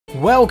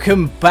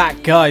Welcome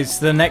back, guys,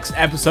 to the next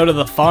episode of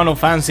the Final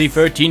Fantasy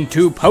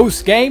 13-2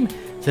 post-game.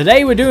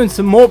 Today we're doing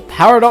some more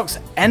Paradox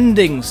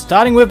endings,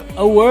 starting with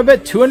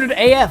Orbit 200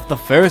 AF, the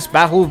first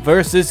battle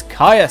versus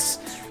Caius.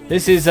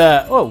 This is,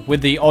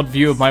 with the odd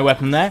view of my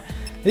weapon there,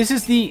 this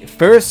is the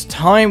first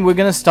time we're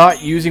going to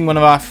start using one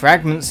of our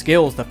fragment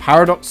skills, the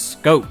Paradox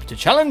Scope, to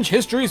challenge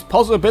history's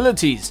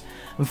possibilities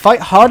and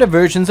fight harder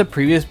versions of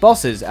previous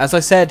bosses. As I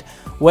said,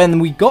 when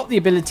we got the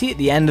ability at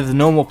the end of the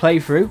normal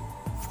playthrough,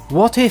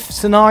 what if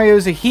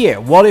scenarios are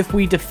here? What if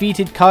we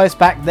defeated Caius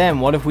back then?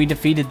 What if we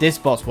defeated this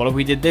boss? What if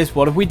we did this?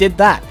 What if we did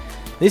that?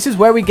 This is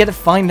where we get to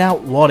find out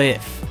what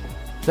if.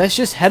 Let's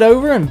just head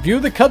over and view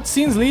the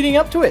cutscenes leading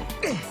up to it.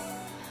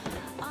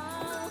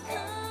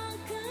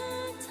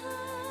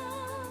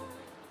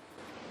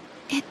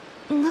 It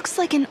looks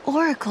like an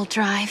Oracle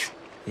drive.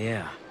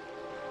 Yeah.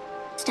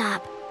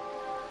 Stop.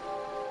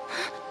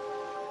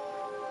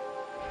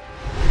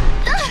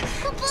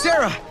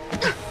 Sarah!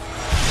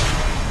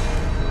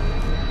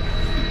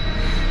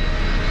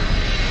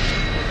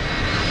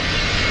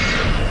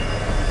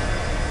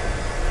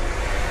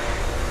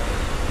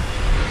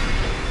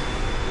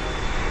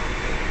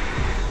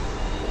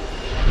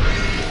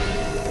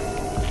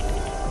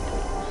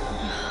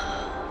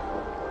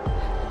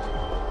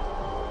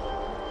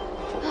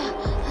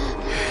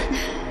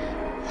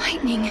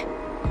 Lightning.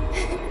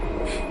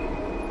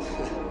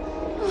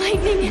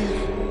 Lightning.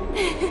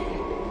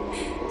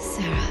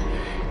 Sarah,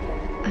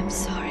 I'm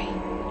sorry.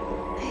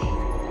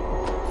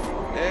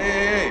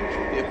 Hey,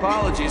 the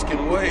apologies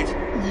can wait.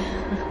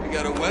 We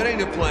got a wedding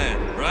to plan,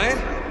 right?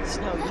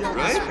 No, you don't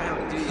Right?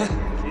 round, do you?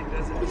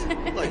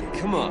 Like,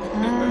 come on.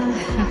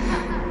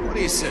 What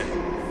do you say?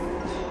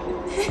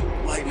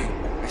 Lightning,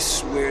 I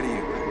swear to you,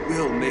 I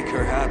will make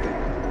her happy.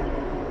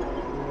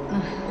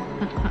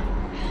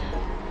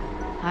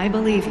 I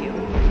believe you.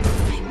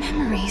 My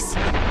memories.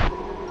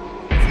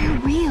 They're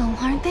real,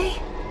 aren't they?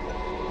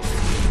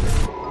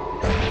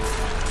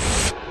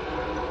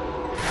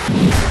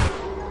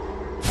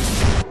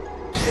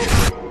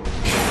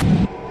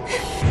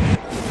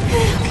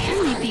 How can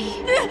they be?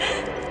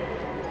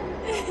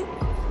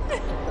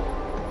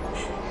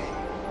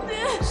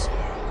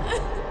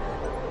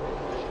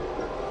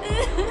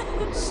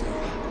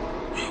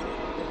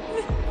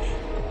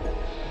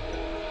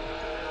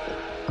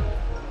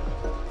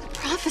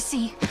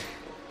 Prophecy.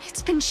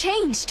 It's been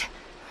changed.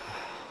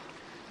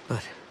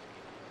 But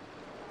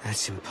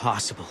that's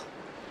impossible.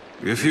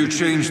 If you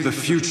change the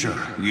future,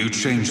 you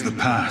change the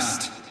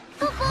past.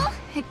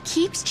 It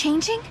keeps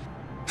changing?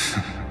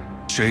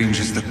 Change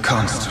is the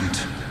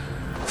constant.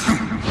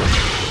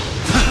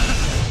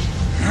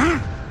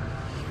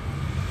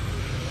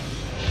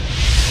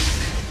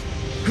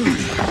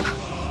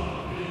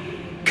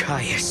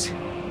 Caius.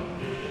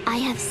 I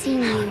have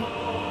seen you.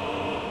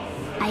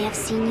 I have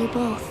seen you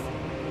both.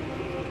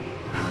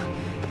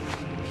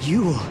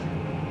 You...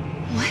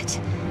 What?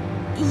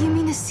 You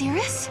mean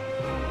Osiris?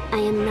 I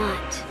am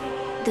not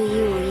the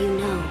you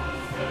know.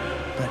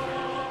 But...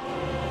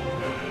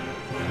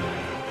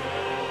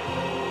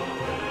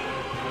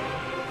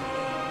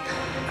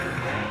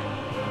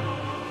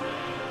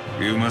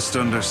 You must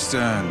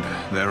understand,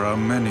 there are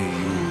many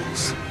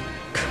Yules.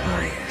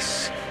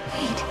 Caius...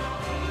 Wait.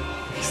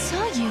 I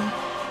saw you.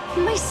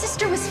 My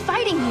sister was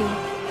fighting you.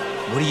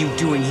 What are you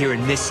doing here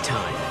in this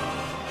time?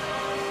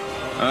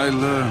 I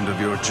learned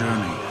of your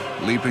journey,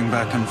 leaping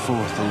back and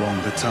forth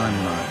along the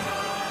timeline.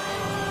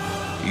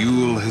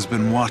 Yule has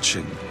been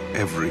watching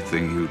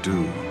everything you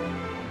do.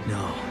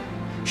 No.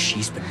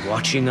 She's been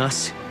watching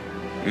us?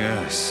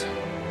 Yes.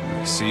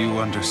 I see you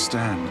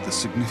understand the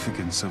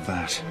significance of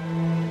that.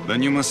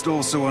 Then you must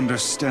also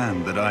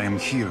understand that I am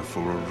here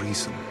for a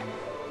reason.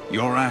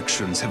 Your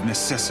actions have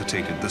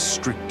necessitated the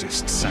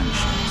strictest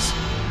sanctions.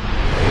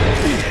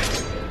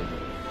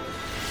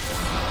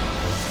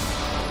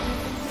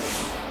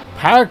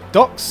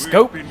 Paradox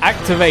Scope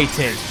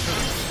activated.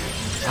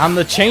 And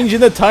the change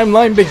in the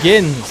timeline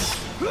begins.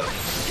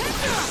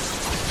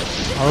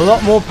 A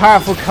lot more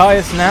powerful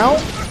Caius now.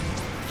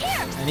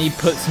 And he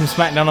put some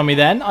smackdown on me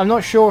then. I'm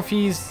not sure if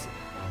he's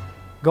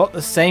got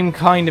the same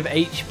kind of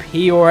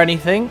HP or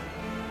anything.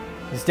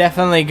 He's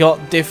definitely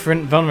got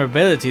different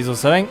vulnerabilities or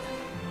something.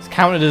 It's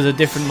counted as a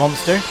different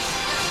monster.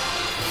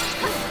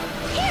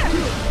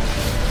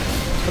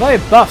 But I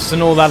have buffs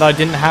and all that I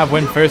didn't have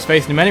when first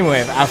facing him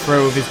anyway.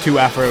 Afro with his two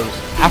afros.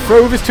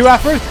 Afro with his two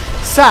afros?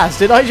 Saz,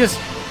 did I just...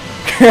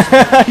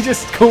 I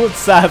just called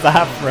Saz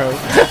Afro.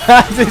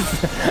 That's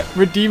his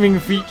redeeming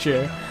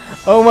feature.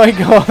 Oh my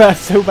god, that's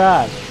so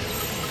bad.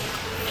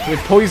 With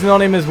poison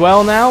on him as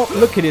well now.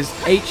 Look at his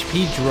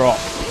HP drop.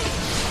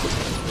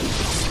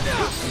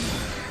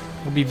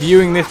 We'll be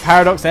viewing this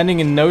Paradox ending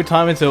in no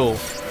time at all.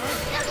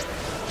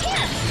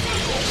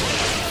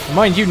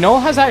 Mind you, Noel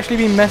has actually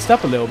been messed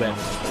up a little bit.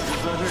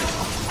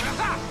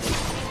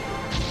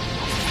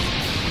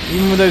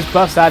 Even with those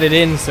buffs added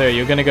in, sir,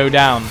 you're going to go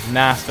down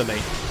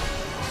nastily.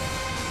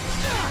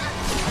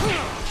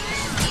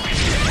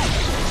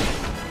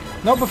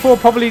 Not before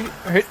probably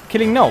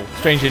killing Noel,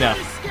 strangely enough.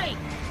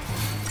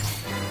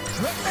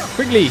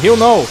 Quickly, he'll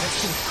know.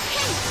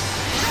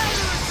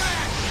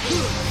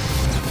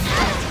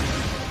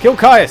 Kill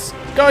Caius.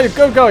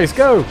 Go guys,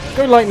 go.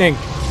 Go Lightning.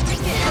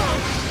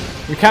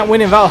 You can't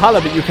win in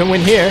Valhalla, but you can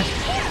win here.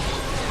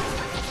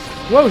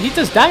 Whoa, he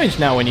does damage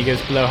now when he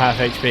goes below half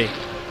HP.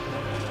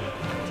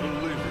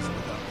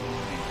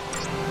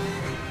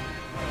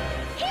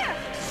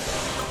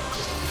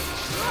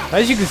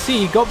 As you can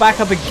see, he got back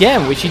up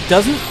again, which he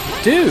doesn't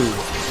do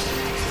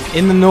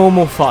in the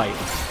normal fight.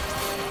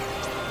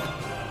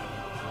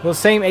 Well,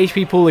 same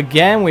HP pool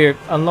again, we're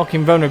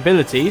unlocking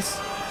vulnerabilities.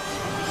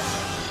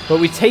 But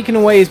we've taken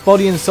away his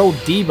body and soul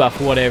debuff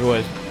or whatever it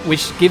was,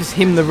 which gives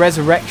him the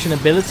resurrection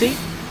ability.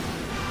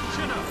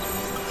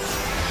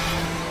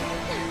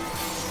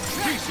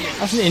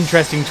 That's an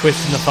interesting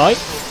twist in the fight.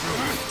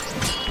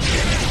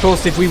 Of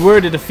course, if we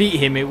were to defeat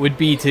him, it would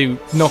be to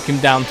knock him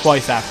down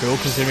twice after all,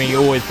 considering he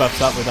always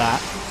buffs up with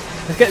that.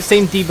 Let's get the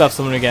same debuffs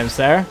on him again,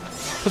 Sarah.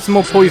 Put some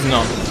more poison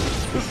on.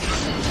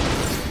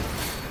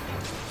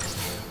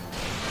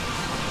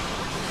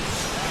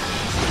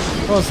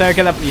 Come on, Sarah,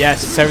 get that.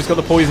 Yes, Sarah's got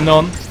the poison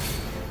on.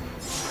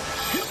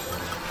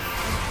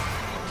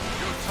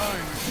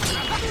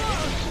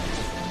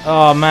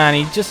 Oh man,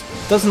 he just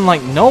doesn't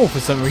like Null for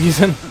some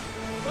reason.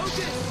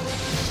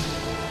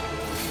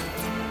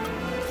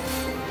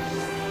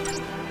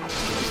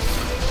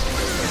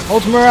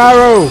 Ultimate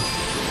arrow!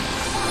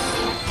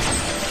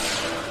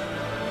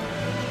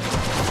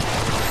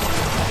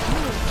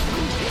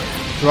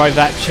 Drive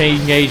that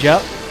chain gauge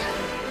up.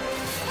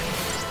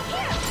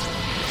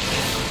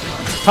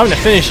 Time to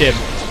finish him.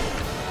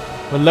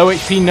 With low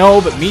HP,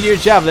 no, but Meteor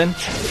Javelin.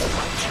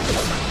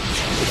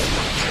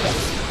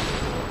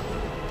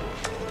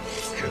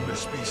 Can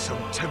this be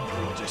some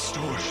temporal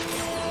distortion?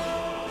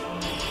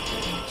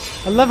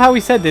 I love how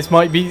he said this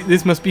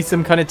must be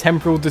some kind of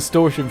temporal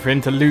distortion for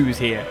him to lose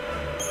here.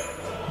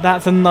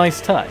 That's a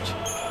nice touch.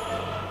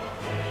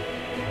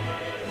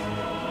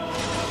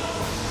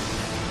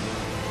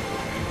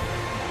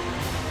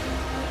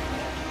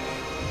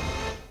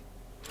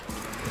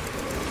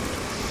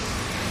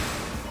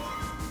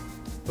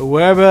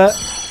 Wherever,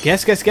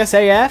 guess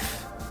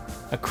AF,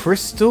 a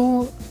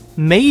crystal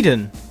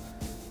maiden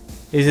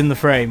is in the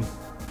frame.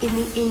 In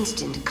the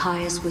instant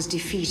Caius was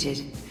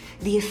defeated,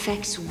 the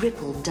effects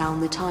rippled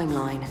down the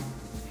timeline.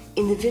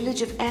 In the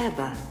village of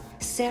Erba,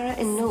 Sarah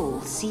and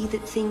Noel see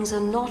that things are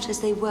not as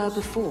they were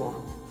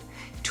before.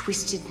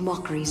 Twisted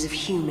mockeries of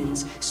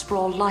humans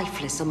sprawl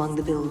lifeless among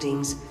the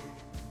buildings.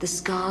 The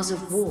scars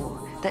of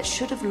war that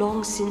should have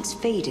long since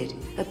faded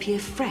appear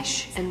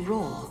fresh and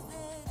raw.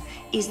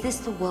 Is this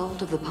the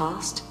world of the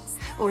past,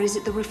 or is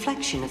it the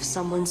reflection of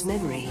someone's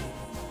memory?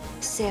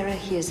 Sarah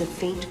hears a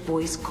faint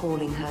voice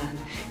calling her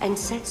and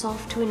sets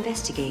off to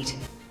investigate.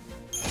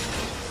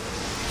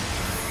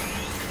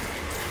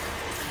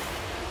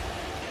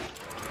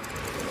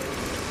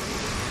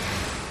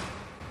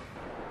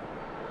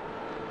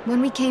 When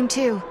we came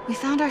to, we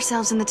found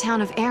ourselves in the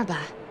town of Erba.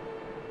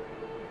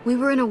 We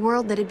were in a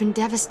world that had been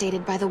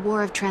devastated by the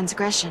War of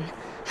Transgression,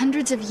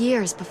 hundreds of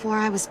years before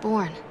I was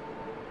born.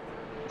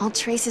 All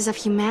traces of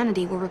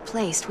humanity were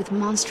replaced with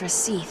monstrous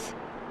Seath.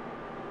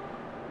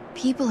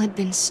 People had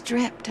been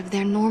stripped of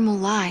their normal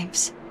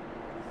lives.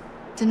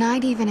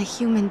 Denied even a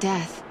human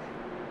death,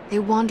 they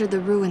wandered the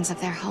ruins of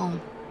their home.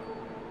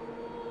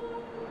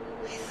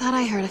 I thought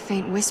I heard a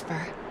faint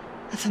whisper,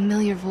 a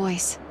familiar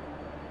voice.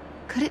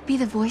 Could it be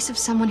the voice of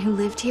someone who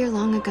lived here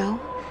long ago?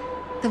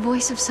 The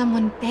voice of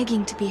someone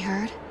begging to be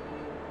heard?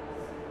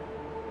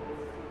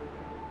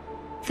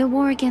 The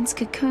war against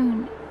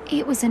Cocoon,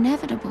 it was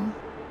inevitable.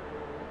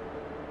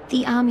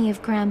 The army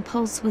of Grand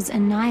Pulse was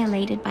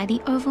annihilated by the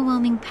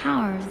overwhelming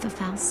power of the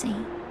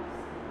Fal'cie.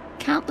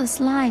 Countless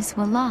lives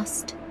were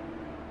lost.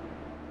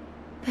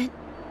 But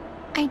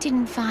I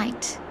didn't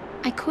fight.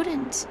 I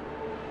couldn't.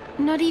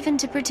 Not even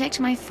to protect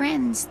my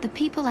friends, the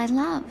people I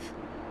love.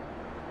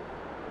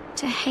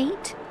 To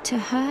hate, to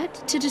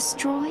hurt, to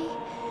destroy,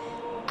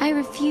 I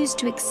refused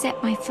to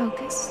accept my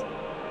focus.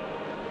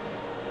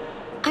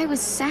 I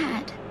was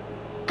sad.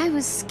 I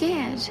was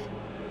scared.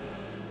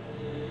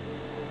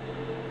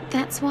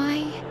 That's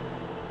why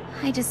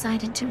I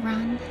decided to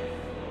run.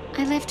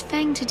 I left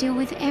Fang to deal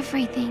with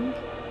everything.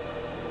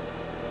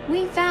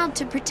 We vowed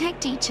to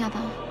protect each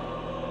other,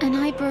 and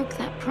I broke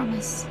that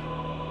promise.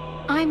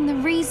 I'm the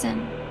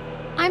reason.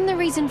 I'm the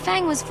reason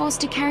Fang was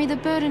forced to carry the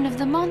burden of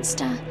the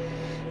monster,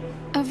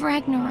 of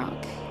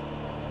Ragnarok.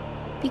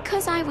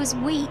 Because I was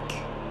weak.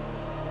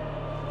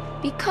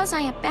 Because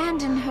I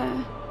abandoned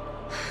her.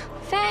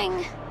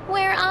 Fang,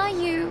 where are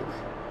you?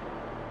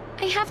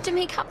 I have to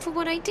make up for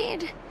what I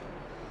did.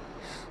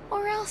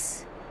 Or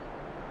else...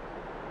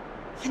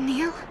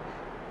 Vanille?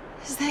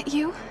 Is that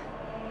you?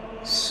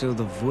 So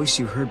the voice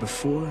you heard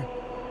before?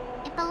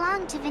 It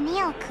belonged to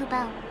Vanille,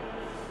 Kubo.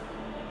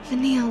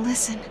 Vanille,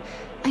 listen.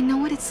 I know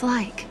what it's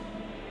like.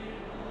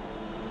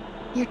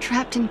 You're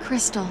trapped in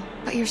crystal,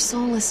 but your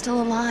soul is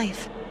still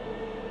alive.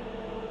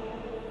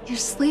 You're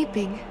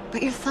sleeping,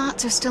 but your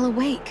thoughts are still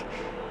awake.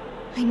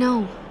 I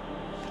know,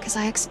 because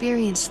I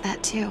experienced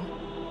that too.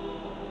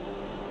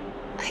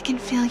 I I can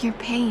feel your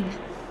pain.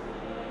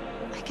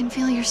 I can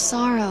feel your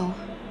sorrow,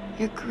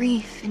 your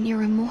grief, and your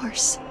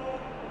remorse.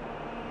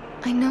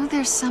 I know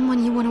there's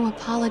someone you want to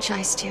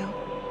apologize to.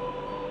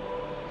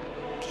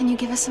 Can you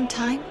give us some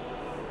time?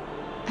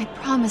 I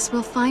promise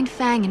we'll find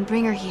Fang and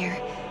bring her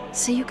here,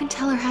 so you can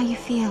tell her how you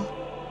feel.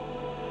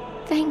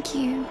 Thank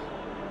you.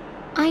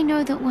 I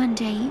know that one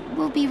day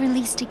we'll be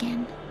released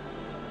again.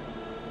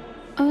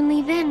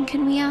 Only then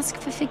can we ask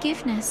for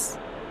forgiveness.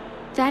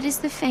 That is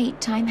the fate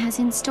time has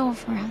in store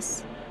for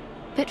us.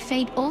 But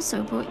fate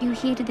also brought you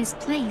here to this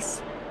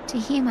place, to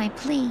hear my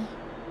plea.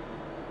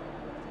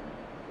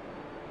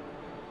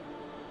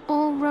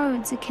 All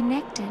roads are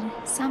connected,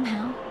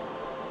 somehow.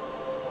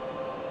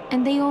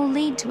 And they all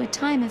lead to a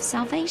time of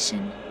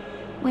salvation,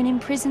 when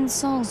imprisoned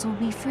souls will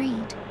be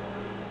freed.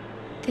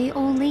 They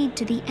all lead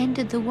to the end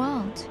of the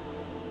world,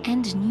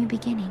 and a new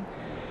beginning.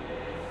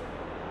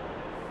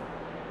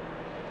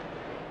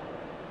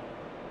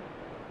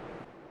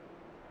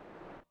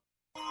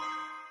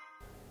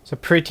 It's a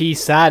pretty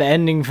sad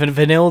ending for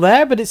Vanille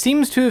there, but it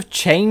seems to have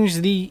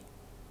changed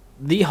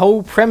the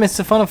whole premise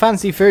of Final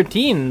Fantasy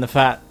 13. The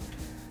fact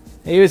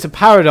it was a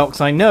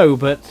paradox, I know,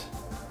 but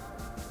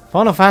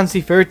Final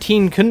Fantasy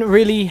 13 couldn't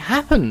really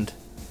happen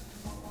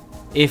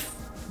if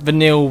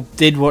Vanille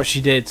did what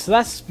she did. So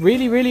that's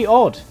really, really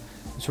odd.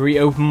 Let's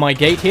reopen my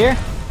gate here.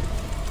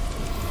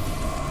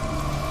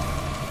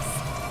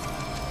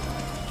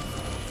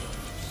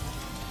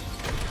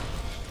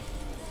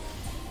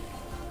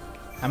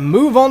 And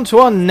move on to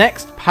our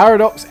next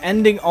paradox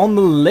ending on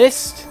the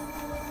list.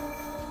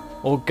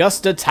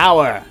 Augusta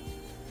Tower.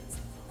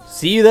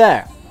 See you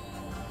there.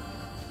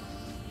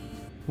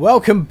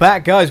 Welcome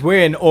back, guys.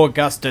 We're in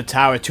Augusta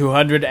Tower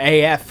 200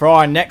 AF for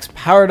our next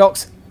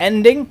paradox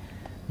ending.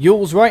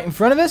 Yule's right in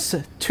front of us.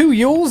 2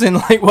 Yules in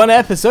like 1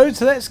 episode.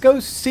 So let's go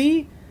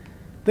see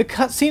the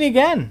cutscene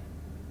again.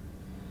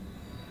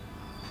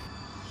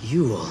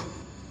 Yule,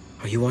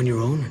 are you on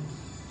your own?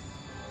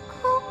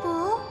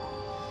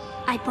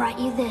 I brought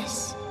you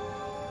this.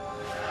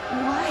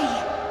 Why?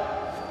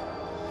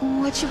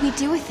 What should we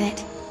do with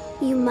it?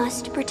 You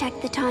must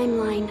protect the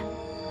timeline.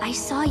 I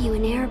saw you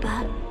in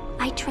Erba.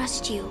 I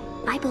trust you.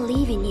 I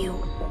believe in you.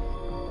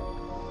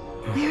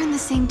 We're in the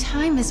same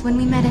time as when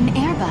we met in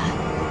Erba.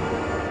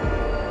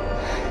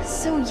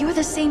 So you're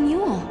the same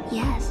Yule?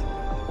 Yes.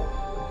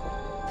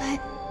 But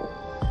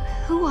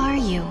who are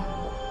you?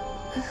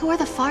 Who are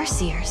the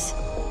Farseers?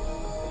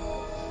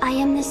 I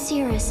am the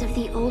seeress of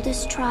the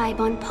oldest tribe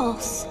on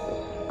Pulse.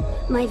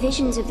 My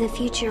visions of the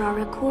future are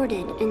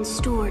recorded and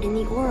stored in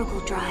the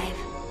Oracle Drive.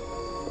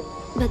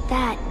 But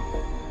that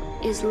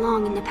is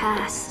long in the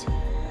past.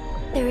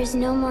 There is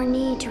no more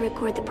need to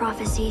record the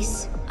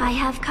prophecies. I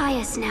have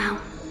Caius now.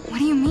 What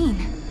do you mean?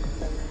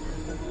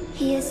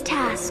 He is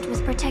tasked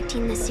with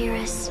protecting the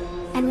seeress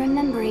and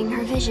remembering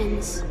her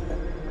visions.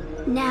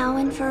 Now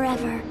and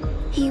forever,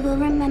 he will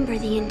remember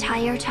the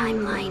entire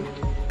timeline.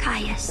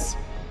 Caius.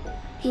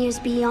 He is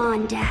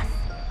beyond death.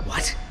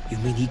 What? You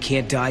mean he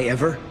can't die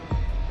ever?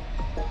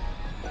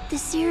 The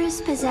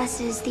seeress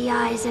possesses the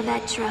eyes of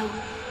Etro,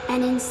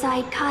 and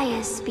inside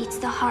Caius beats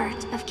the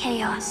heart of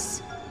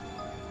chaos.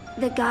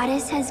 The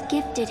goddess has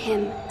gifted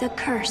him the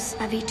curse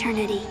of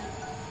eternity.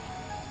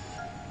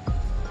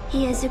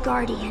 He is a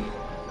guardian,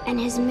 and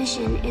his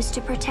mission is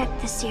to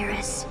protect the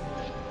seeress.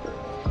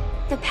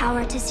 The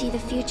power to see the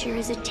future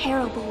is a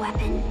terrible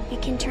weapon.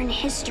 It can turn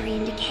history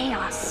into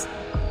chaos.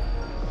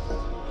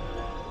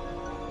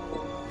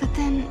 But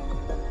then,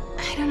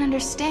 I don't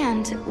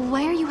understand.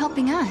 Why are you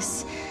helping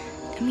us?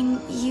 I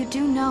mean, you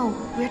do know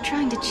we're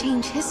trying to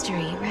change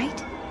history, right?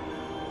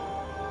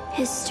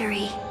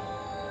 History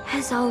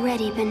has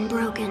already been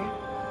broken.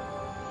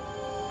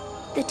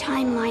 The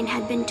timeline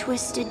had been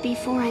twisted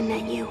before I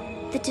met you.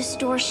 The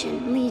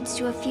distortion leads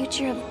to a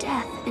future of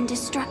death and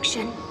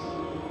destruction.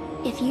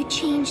 If you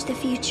change the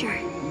future,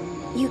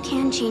 you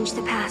can change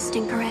the past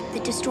and correct the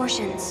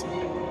distortions.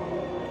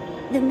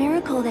 The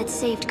miracle that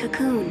saved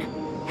Cocoon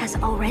has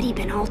already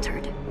been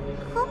altered.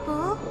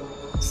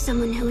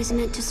 Someone who was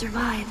meant to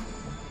survive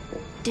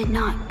did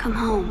not come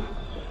home.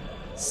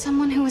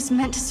 Someone who was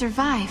meant to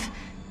survive?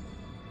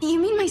 You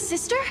mean my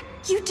sister?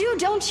 You do,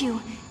 don't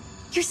you?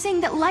 You're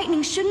saying that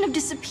lightning shouldn't have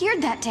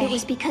disappeared that day. It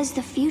was because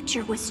the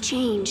future was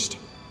changed.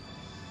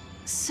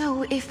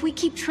 So if we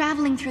keep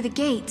traveling through the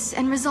gates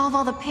and resolve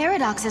all the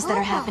paradoxes that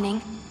are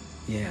happening...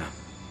 Yeah.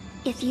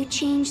 If you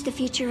change the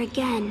future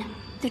again,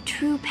 the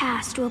true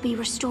past will be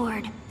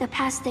restored. The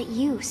past that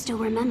you still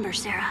remember,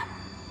 Sarah.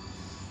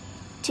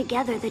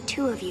 Together, the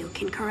two of you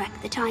can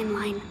correct the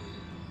timeline.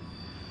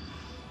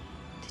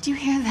 Did you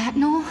hear that,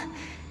 Noel?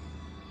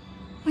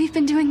 We've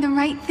been doing the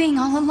right thing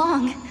all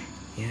along.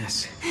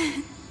 Yes.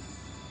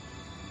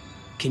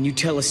 Can you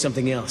tell us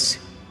something else?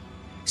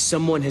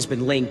 Someone has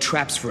been laying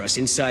traps for us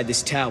inside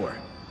this tower.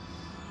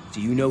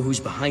 Do you know who's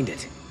behind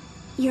it?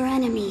 Your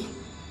enemy.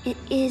 It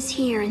is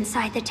here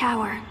inside the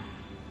tower.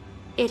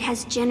 It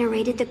has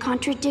generated the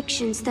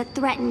contradictions that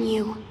threaten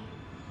you.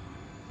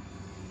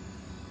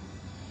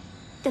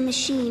 The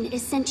machine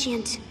is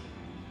sentient.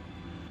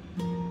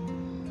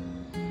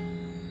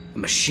 A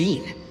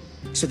machine?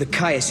 So the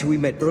Caius who we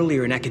met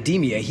earlier in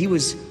academia, he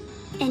was...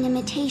 An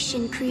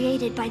imitation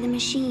created by the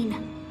machine.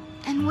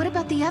 And what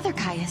about the other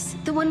Caius?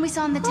 The one we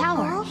saw in the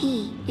tower?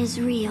 He is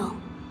real.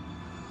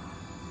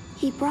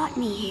 He brought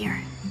me here.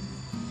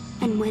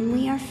 And when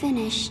we are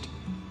finished,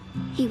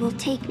 he will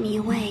take me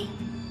away.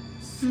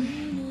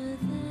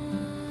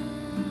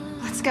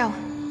 Let's go.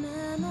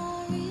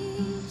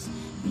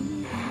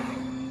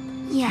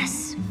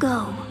 Yes,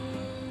 go.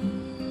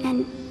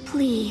 And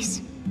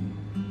please,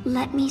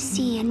 let me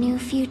see a new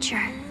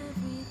future.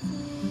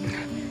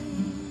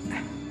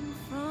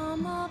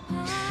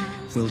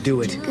 We'll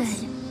do it. Good.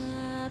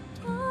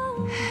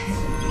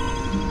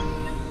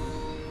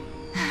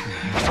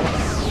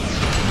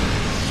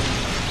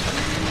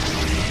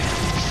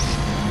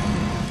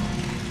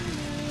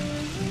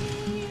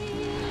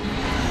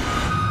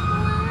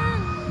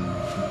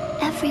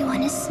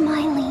 Everyone is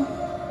smiling.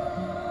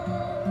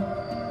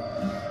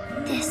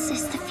 This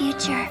is the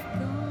future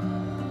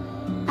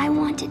I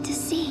wanted to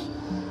see.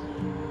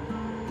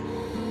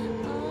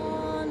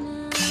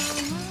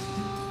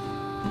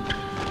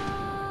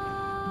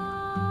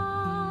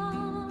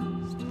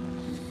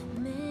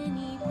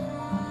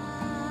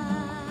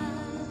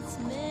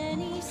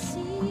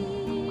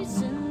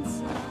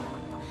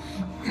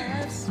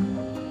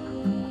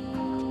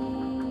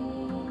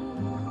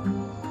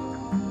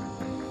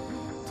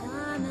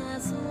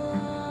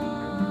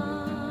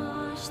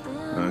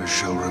 I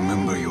shall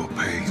remember your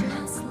pain.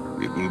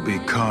 It will be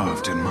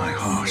carved in my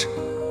heart,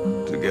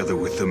 together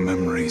with the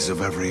memories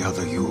of every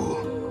other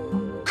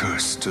Yule,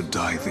 cursed to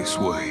die this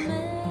way.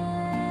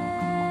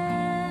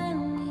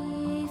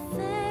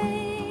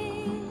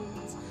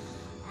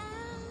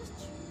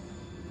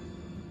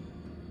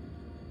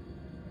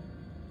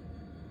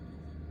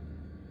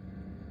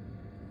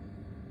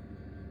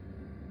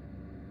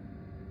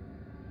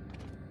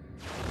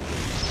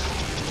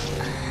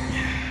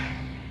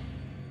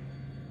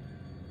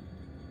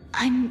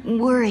 I'm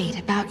worried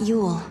about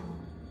Yule.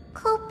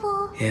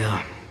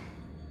 Yeah,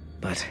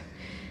 but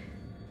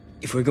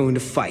if we're going to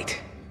fight,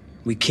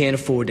 we can't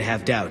afford to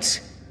have doubts.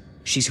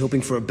 She's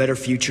hoping for a better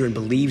future and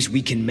believes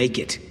we can make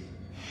it.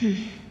 Look,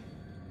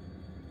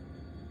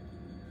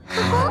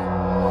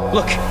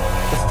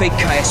 the fake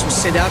Caius was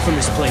sent out from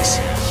this place.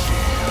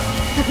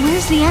 But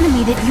where's the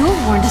enemy that Yule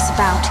warned us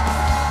about?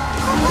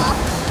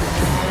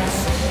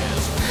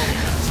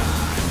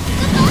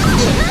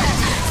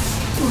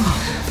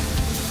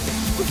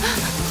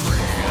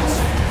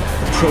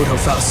 Proto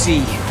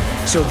Fal'cie.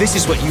 So this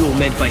is what Yule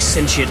meant by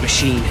sentient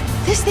machine.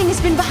 This thing has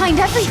been behind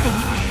everything.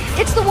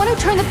 It's the one who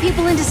turned the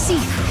people into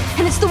Seath,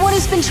 and it's the one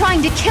who's been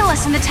trying to kill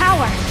us in the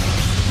tower.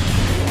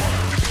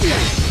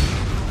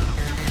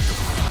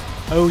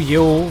 Oh,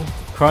 Yule,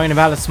 crying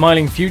about a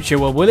smiling future.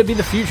 Well, will it be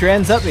the future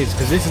ends up is?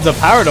 Because this is a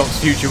paradox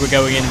future we're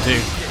going into.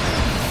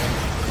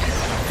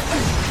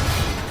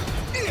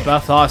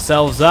 Buff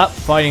ourselves up,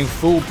 fighting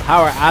full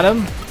power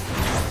Adam.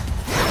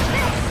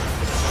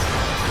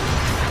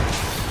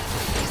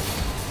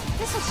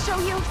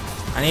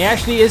 And he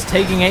actually is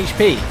taking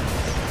HP.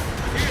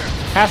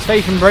 Cast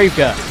Faith and Brave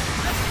Gut.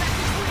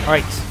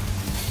 Alright.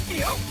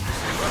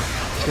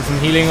 Get some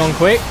healing on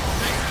quick.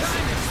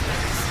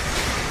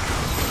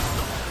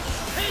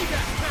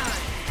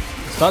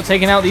 Start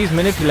taking out these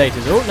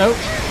manipulators. Oh, no.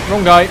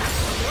 Wrong guy.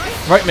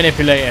 Right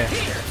manipulator.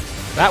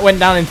 That went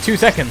down in 2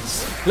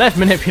 seconds. Left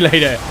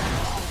manipulator.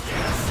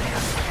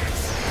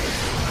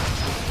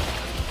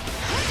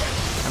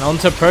 And on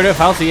to Proto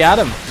Fal'cie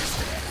Adam.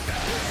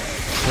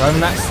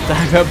 Driving that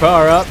stagger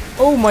bar up.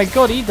 Oh my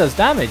god, he does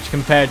damage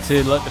compared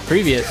to like the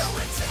previous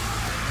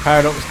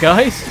paradox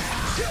guys.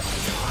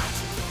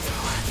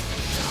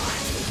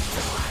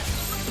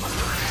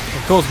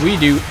 Of course, we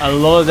do a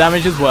lot of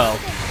damage as well.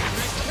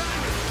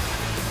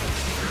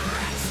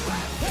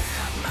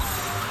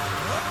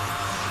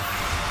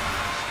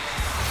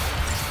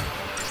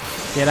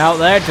 Get out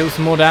there, do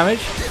some more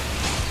damage.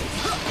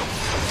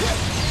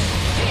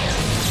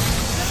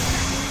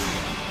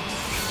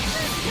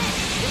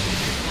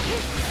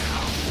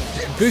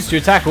 Boost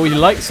your attack all you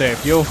like, sir.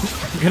 You're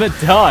gonna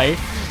die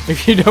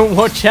if you don't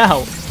watch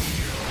out.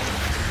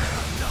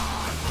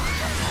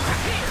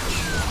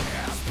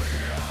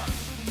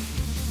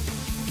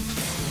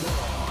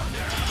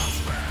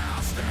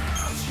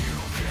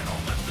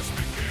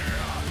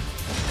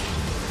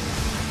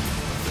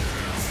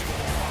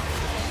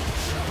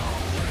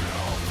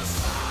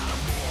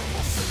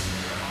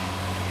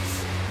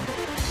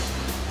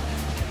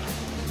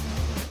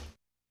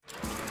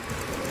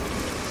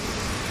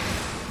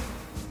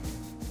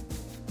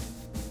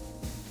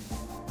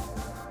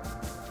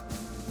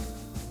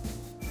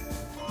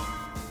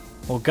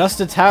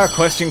 Augusta Tower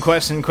question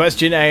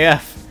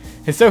AF.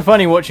 It's so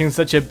funny watching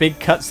such a big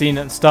cutscene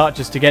at the start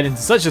just to get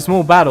into such a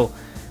small battle.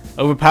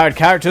 Overpowered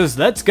characters,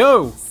 let's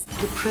go!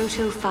 The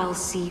Proto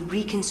Fal'cie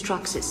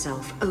reconstructs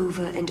itself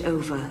over and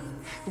over,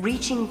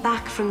 reaching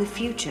back from the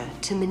future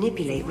to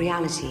manipulate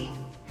reality.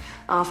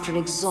 After an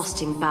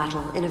exhausting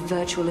battle in a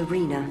virtual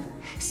arena,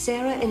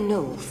 Sarah and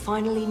Noel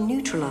finally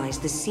neutralize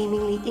the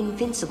seemingly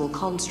invincible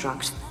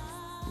construct.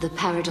 The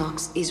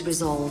paradox is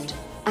resolved,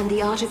 and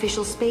the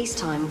artificial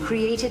space-time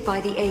created by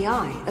the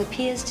AI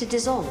appears to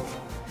dissolve.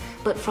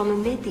 But from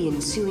amid the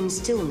ensuing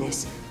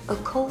stillness, a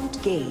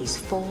cold gaze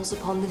falls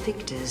upon the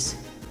victors.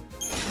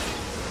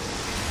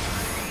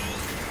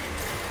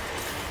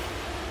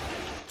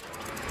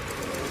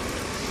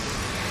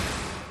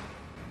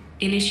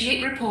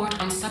 Initiate report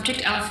on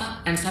Subject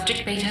Alpha and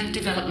Subject Beta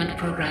development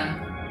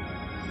program.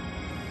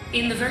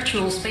 In the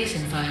virtual space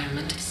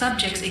environment,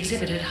 subjects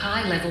exhibited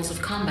high levels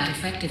of combat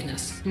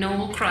effectiveness.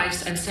 Noel,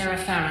 Caius, and Sarah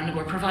Farron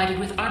were provided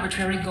with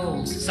arbitrary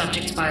goals.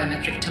 Subjects'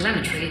 biometric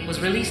telemetry was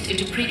released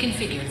into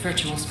pre-configured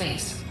virtual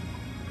space.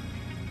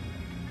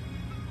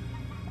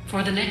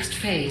 For the next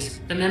phase,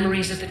 the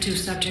memories of the two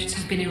subjects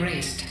have been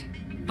erased.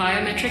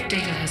 Biometric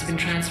data has been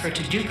transferred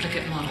to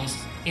duplicate models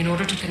in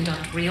order to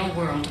conduct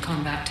real-world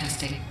combat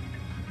testing.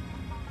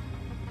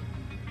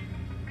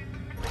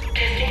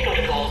 Testing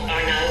protocols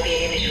are now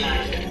being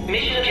initialized.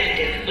 Mission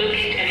objective,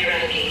 locate and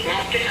eradicate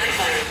monster-type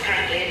virus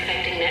currently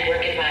infecting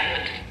network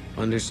environment.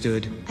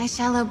 Understood. I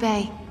shall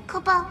obey.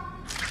 Kupo.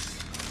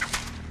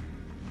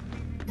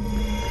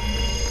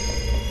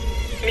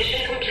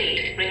 Mission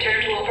complete.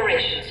 Return to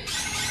operations.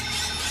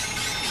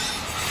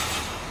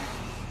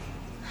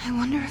 I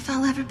wonder if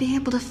I'll ever be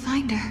able to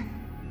find her.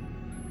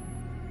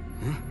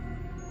 Huh?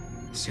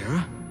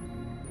 Sarah?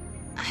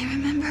 I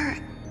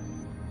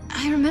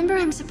remember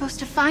I'm supposed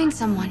to find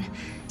someone.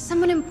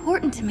 Someone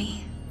important to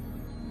me.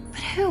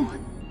 But who?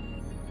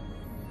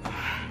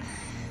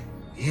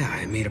 Yeah,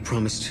 I made a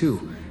promise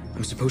too.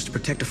 I'm supposed to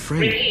protect a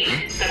friend. Repeat.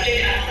 Huh?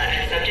 Subject Alpha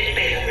and Subject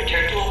Beta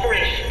return to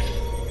operations.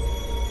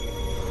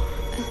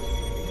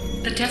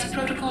 The test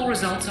protocol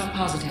results are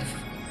positive.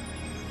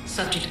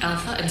 Subject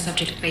Alpha and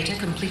Subject Beta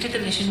completed the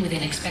mission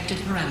within expected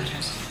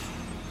parameters.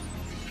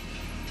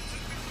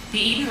 The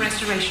Eden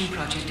Restoration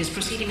Project is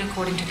proceeding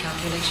according to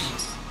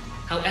calculations.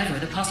 However,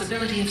 the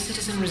possibility of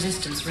citizen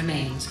resistance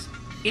remains.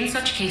 In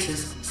such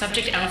cases,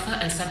 Subject Alpha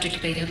and Subject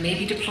Beta may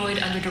be deployed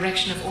under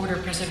direction of order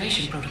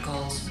preservation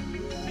protocols.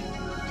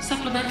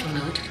 Supplemental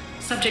note,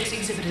 subjects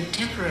exhibited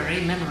temporary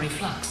memory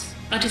flux.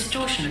 A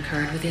distortion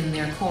occurred within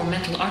their core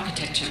mental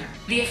architecture.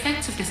 The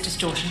effects of this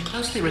distortion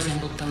closely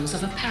resembled those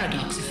of a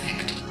paradox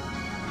effect.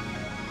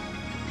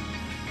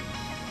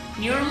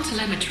 Neural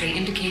telemetry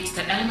indicates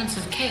that elements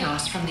of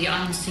chaos from the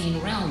unseen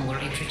realm were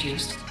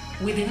introduced.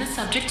 Within the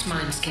subject's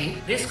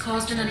mindscape, this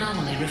caused an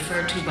anomaly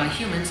referred to by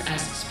humans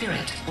as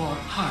spirit or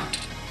heart.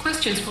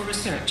 Questions for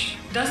research.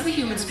 Does the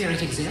human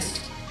spirit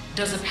exist?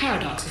 Does a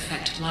paradox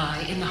effect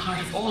lie in the heart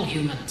of all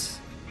humans?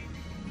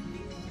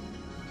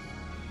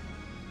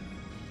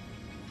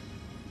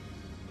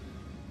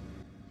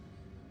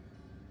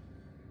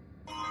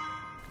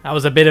 That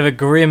was a bit of a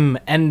grim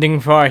ending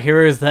for our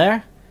heroes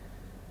there.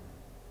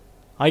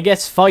 I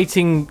guess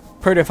fighting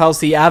Proto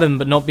Fal'cie Adam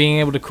but not being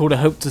able to call to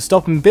Hope to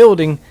stop him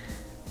building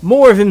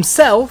more of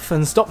himself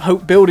and stop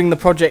Hope building the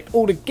project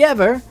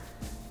altogether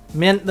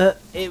meant that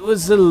it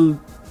was it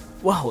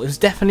was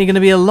definitely going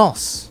to be a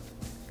loss.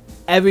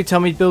 Every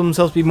time he'd build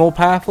himself to be more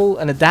powerful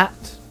and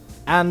adapt,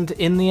 and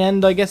in the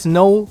end I guess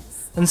Noel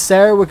and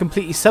Sarah were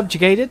completely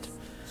subjugated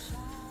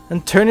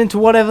and turned into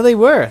whatever they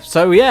were.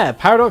 So yeah,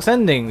 paradox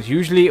endings,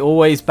 usually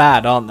always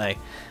bad, aren't they?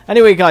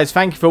 Anyway guys,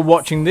 thank you for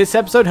watching this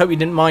episode. Hope you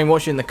didn't mind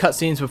watching the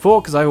cutscenes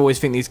before, because I always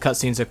think these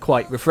cutscenes are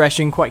quite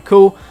refreshing, quite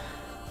cool.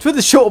 It's with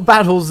the short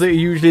battles that are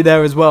usually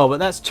there as well. But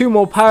that's 2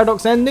 more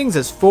paradox endings,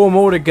 there's 4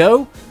 more to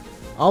go.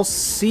 I'll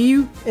see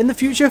you in the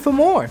future for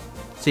more.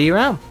 See you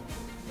around.